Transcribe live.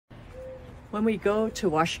When we go to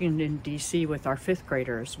Washington, D.C. with our fifth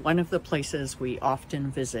graders, one of the places we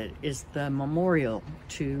often visit is the memorial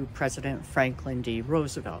to President Franklin D.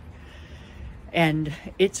 Roosevelt. And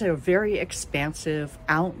it's a very expansive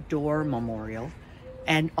outdoor memorial.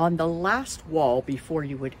 And on the last wall before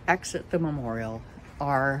you would exit the memorial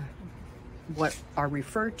are what are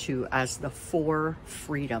referred to as the four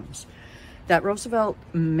freedoms that Roosevelt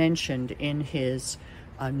mentioned in his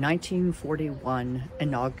 1941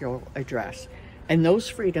 inaugural address. And those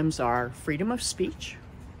freedoms are freedom of speech,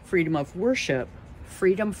 freedom of worship,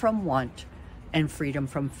 freedom from want, and freedom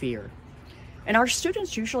from fear. And our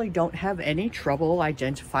students usually don't have any trouble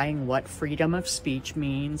identifying what freedom of speech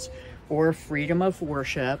means, or freedom of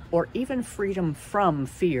worship, or even freedom from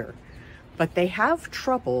fear. But they have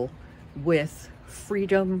trouble with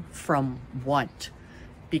freedom from want,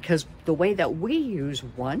 because the way that we use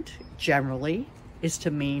want generally is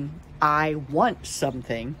to mean I want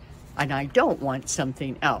something and I don't want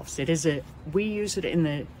something else. We use it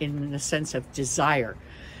in the sense of desire.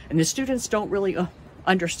 And the students don't really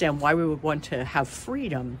understand why we would want to have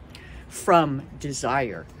freedom from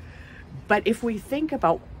desire. But if we think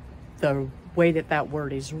about the way that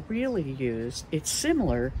word is really used, it's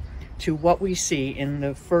similar to what we see in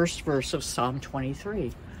the first verse of Psalm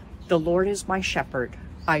 23. The Lord is my shepherd,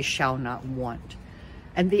 I shall not want.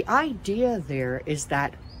 And the idea there is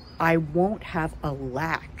that I won't have a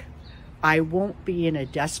lack. I won't be in a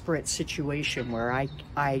desperate situation where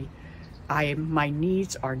my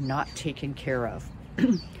needs are not taken care of.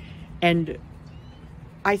 And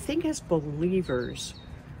I think as believers,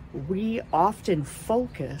 we often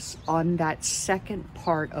focus on that second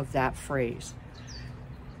part of that phrase.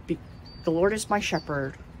 The Lord is my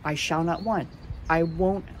shepherd, I shall not want. I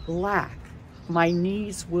won't lack. My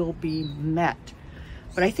needs will be met.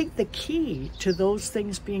 But I think the key to those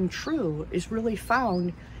things being true is really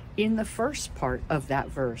found in the first part of that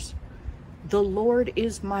verse. The Lord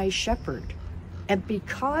is my shepherd. And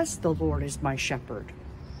because the Lord is my shepherd,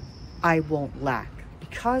 I won't lack.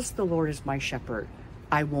 Because the Lord is my shepherd,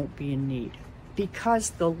 I won't be in need. Because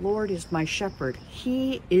the Lord is my shepherd,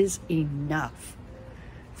 He is enough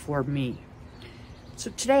for me.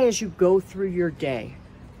 So today, as you go through your day,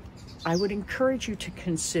 I would encourage you to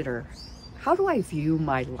consider, how do I view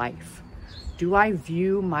my life? Do I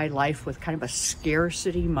view my life with kind of a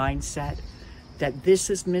scarcity mindset, that this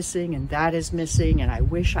is missing and that is missing and I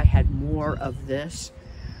wish I had more of this?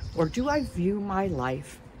 Or do I view my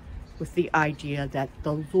life with the idea that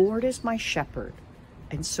the Lord is my shepherd,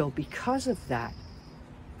 and so because of that,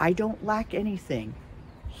 I don't lack anything.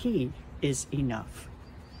 He is enough.